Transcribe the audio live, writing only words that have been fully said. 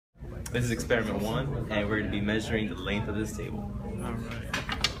This is experiment 1, and we're going to be measuring the length of this table. Alright.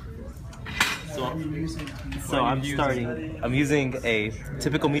 So I'm using a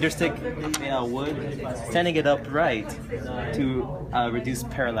typical meter stick made out of wood, standing it upright to reduce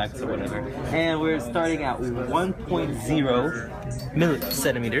parallax or whatever. And we're starting at 1.0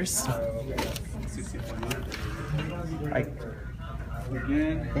 millicentimeters.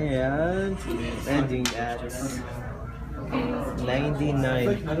 And ending at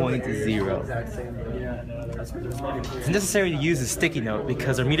 99.0. It's necessary to use a sticky note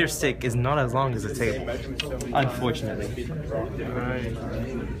because our meter stick is not as long as the table, unfortunately.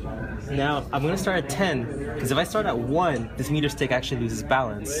 Now I'm going to start at 10 because if I start at 1, this meter stick actually loses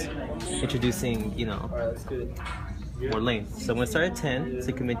balance, introducing, you know, more length. So I'm going to start at 10 so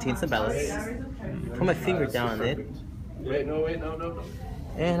it can maintain some balance. Put my finger down on it.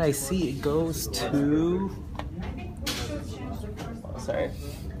 And I see it goes to... Sorry.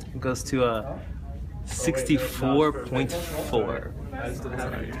 It goes to 64.4.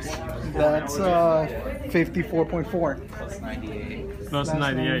 That's 54.4. Plus 98. Plus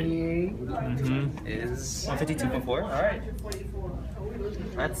 98. Is 152.4. Alright.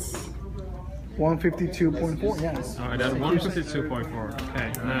 That's 152.4, yes. Alright, that's 152.4.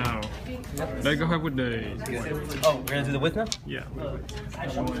 Okay, now let's go ahead with the. Oh, we're gonna do the width now? Yeah. I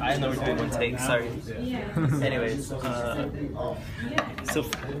know we're doing one take, sorry. Anyways, so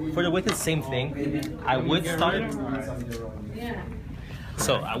for the width, it's the same thing. I would start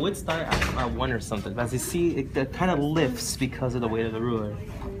at 1 or something, but as you see, it kind of lifts because of the weight of the ruler.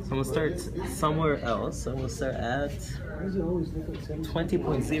 So I'm gonna start somewhere else. So I'm gonna start at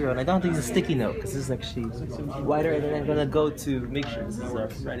 20.0, and I don't have to use a sticky note because this is actually wider, and then I'm gonna go to make sure this is a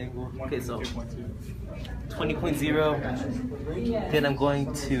right angle. Okay, so 20.0, then I'm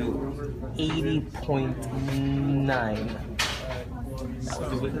going to 80.9.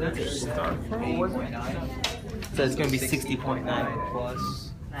 So it's gonna be 60.9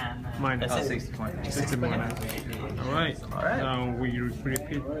 Plus Minus 60.9. 60.9. Alright. Now we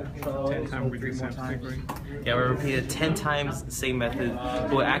repeat 10 times with the same degree. Yeah, we're repeating 10 times the same method.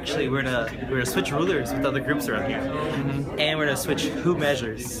 But actually, we're gonna switch rulers with other groups around here, and we're gonna switch who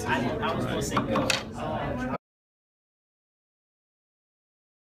measures.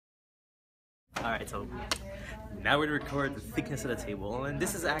 Alright, so now we're going to record the thickness of the table, and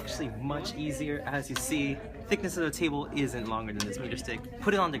this is actually much easier. As you see, thickness of the table isn't longer than this meter stick.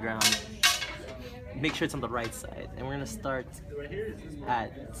 Put it on the ground, make sure it's on the right side, and we're going to start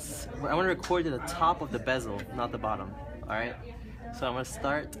at, I want to record to the top of the bezel, not the bottom, alright? So I'm going to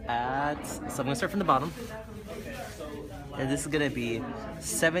start at, so I'm going to start from the bottom, and this is going to be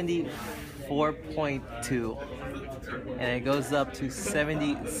 74.2, and it goes up to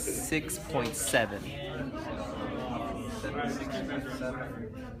 76.7.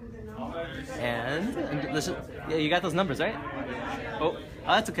 And listen, yeah, you got those numbers, right? Oh,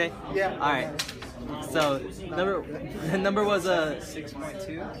 that's okay. Yeah. All right. So the number was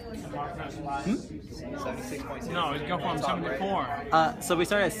 6.2. 76.2. No, it goes from 74. So we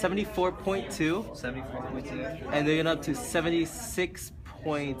started at 74.2, 74.2. and then up to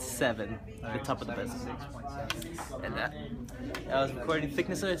 76.7, the top of the bezel. And that I was recording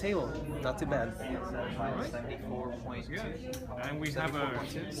thickness of the table. Not too bad. 74.2. And we have a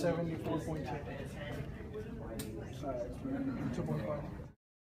 74.2. 2.5.